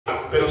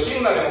pero sí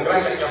una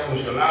democracia que ha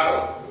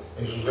funcionado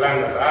en sus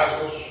grandes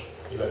rasgos: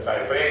 libertad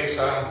de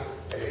prensa,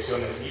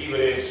 elecciones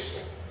libres,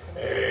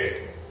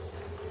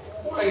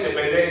 una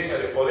independencia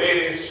de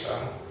poderes,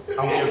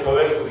 aunque el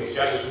poder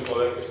judicial es un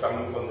poder que está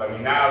muy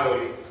contaminado,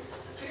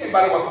 y sin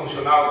embargo ha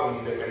funcionado con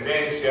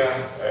independencia.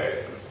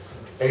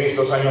 En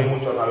estos años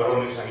muchos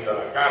ladrones han ido a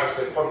la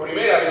cárcel. Por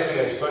primera vez en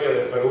la historia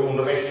del Perú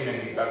un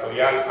régimen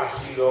dictatorial ha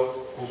sido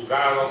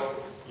juzgado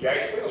y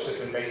hay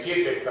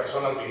 77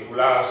 personas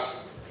vinculadas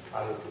a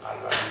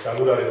la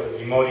dictadura de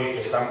Fujimori que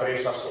están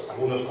presas,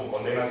 algunos con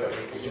condenas de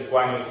 25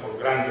 años por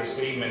grandes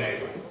crímenes.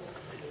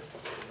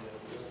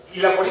 Y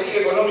la política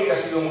económica ha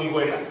sido muy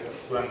buena.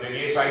 Durante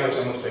 10 años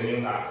hemos tenido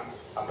una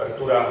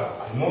apertura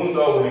al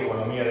mundo, una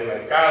economía de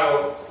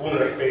mercado, un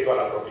respeto a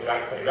la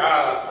propiedad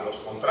privada, a los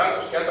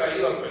contratos, que ha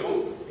traído al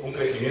Perú un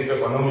crecimiento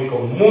económico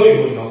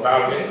muy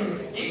notable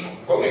y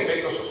con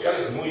efectos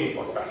sociales muy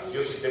importantes.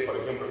 Yo cité, por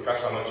ejemplo, el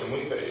caso anoche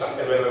muy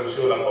interesante, haber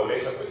reducido la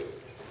pobreza pues,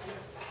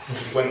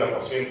 un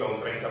 50%,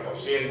 un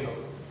 30%.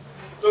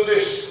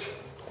 Entonces,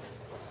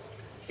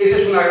 esa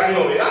es una gran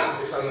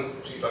novedad. Esa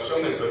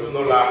situación el Perú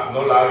no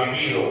la ha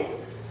vivido,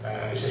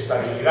 esa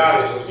estabilidad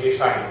de esos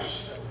 10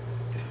 años.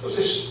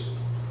 Entonces,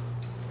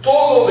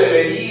 todo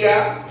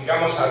debería,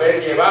 digamos,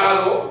 haber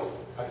llevado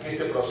a que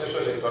este proceso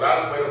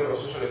electoral fuera un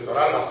proceso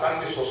electoral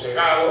bastante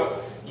sosegado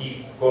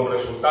y con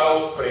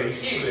resultados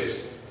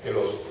previsibles, que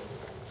los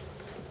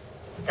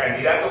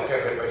candidatos que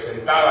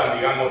representaban,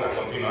 digamos, la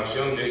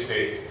continuación de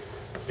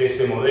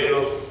este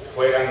modelo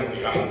fueran,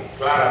 digamos,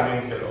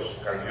 claramente los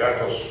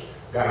candidatos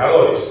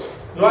ganadores.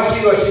 No ha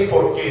sido así.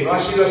 ¿Por qué? No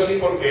ha sido así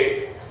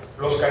porque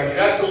los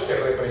candidatos que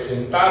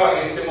representaban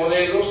este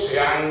modelo se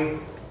han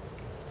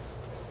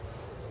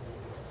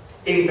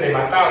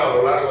entrematado a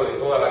lo largo de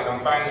toda la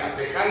campaña,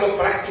 dejando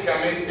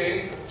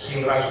prácticamente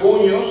sin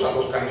rasguños a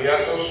los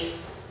candidatos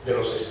de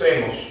los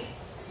extremos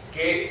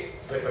que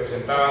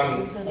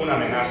representaban una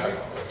amenaza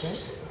contra el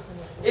sistema.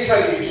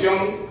 Esa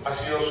división ha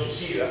sido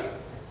suicida,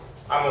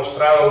 ha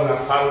mostrado una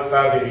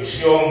falta de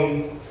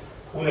visión,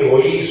 un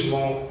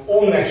egoísmo,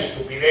 una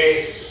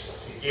estupidez,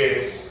 si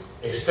quieres,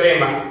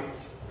 extrema,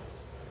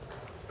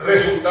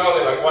 resultado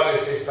de la cual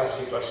es esta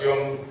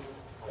situación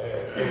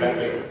en la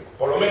que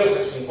por lo menos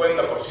el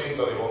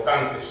 50% de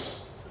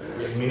votantes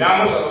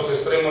eliminamos a los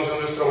extremos de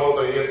nuestro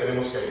voto y ya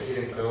tenemos que elegir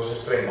entre dos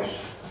extremos,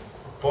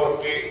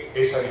 porque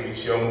esa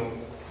división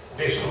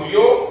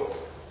destruyó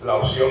la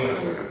opción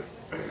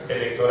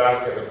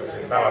electoral que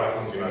representaba la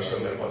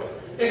continuación del poder.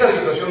 Esa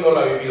situación no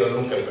la ha vivido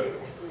nunca el Perú.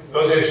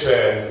 Entonces,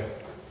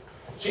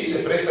 sí, se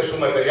presta su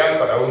material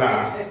para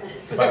una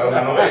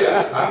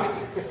novela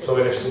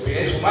sobre la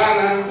estupidez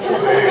humana,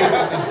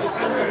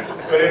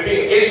 pero en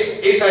fin,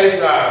 esa es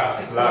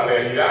la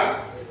realidad.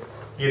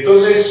 Y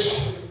entonces,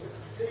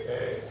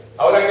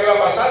 ¿ahora qué va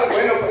a pasar?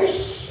 Bueno,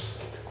 pues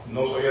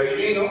no soy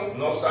adivino,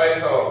 no está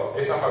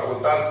esa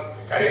facultad,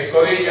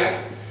 carezco de ella,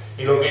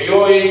 y lo que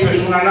yo he hecho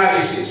es un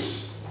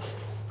análisis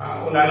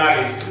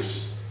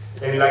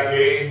en la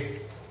que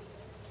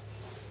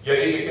ya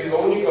dije que es lo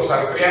único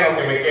sartreano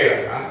que me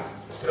queda.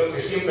 Creo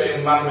que siempre hay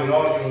un mal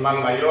menor y un mal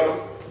mayor,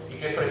 y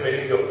que es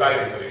preferible optar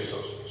entre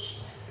esos dos.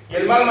 Y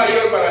el mal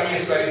mayor para mí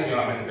es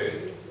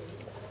clarísimamente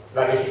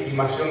la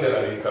legitimación de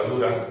la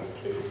dictadura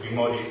de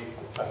Fujimori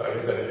a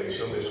través de la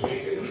elección de su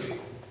hija. Es decir,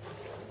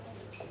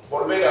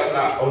 volver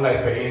a una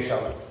experiencia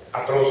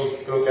atroz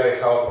que creo que ha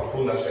dejado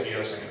profundas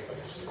heridas en el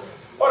país.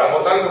 Ahora,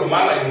 votar por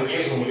Humala hay un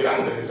riesgo muy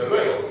grande, desde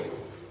luego,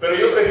 pero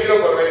yo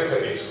prefiero correr ese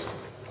riesgo.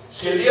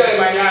 Si el día de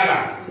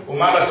mañana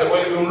Humala se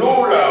vuelve un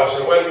Lula, o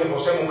se vuelve un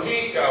José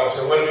Mujica, o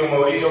se vuelve un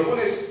Mauricio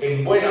Funes,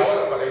 en buena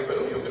hora para el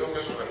Perú. Yo creo que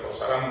eso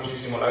reforzará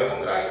muchísimo la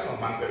democracia, nos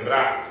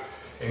mantendrá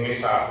en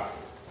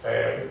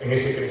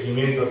ese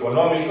crecimiento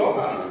económico,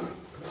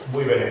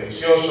 muy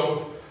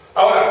beneficioso.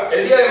 Ahora,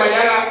 el día de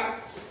mañana,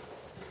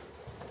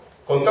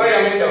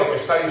 contrariamente a lo que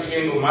está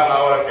diciendo Humala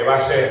ahora que va a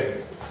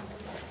hacer,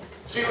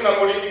 sigue una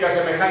política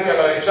semejante a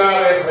la de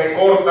Chávez,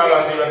 recorta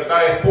las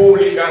libertades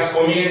públicas,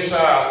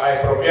 comienza a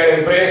expropiar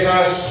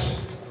empresas,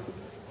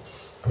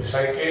 pues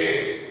hay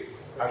que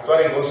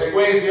actuar en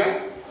consecuencia,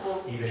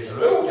 y desde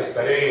luego que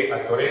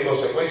actuaré en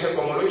consecuencia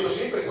como lo he hecho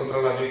siempre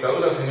contra las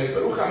dictaduras en el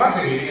Perú. Jamás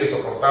en mi vida he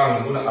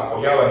soportado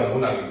apoyado a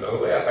ninguna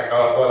dictadura, he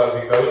atacado a todas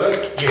las dictaduras,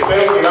 y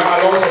espero que Iván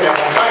Alonso me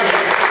acompañe,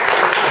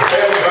 a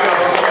salir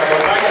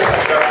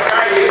a las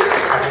calles,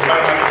 a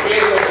firmar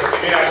manifiestos, a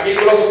escribir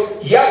artículos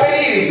y a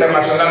pedir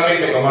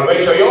internacionalmente, como lo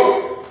he hecho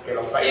yo, que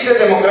los países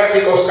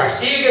democráticos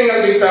castiguen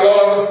al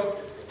dictador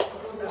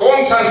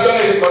con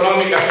sanciones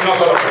económicas y no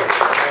solo eso.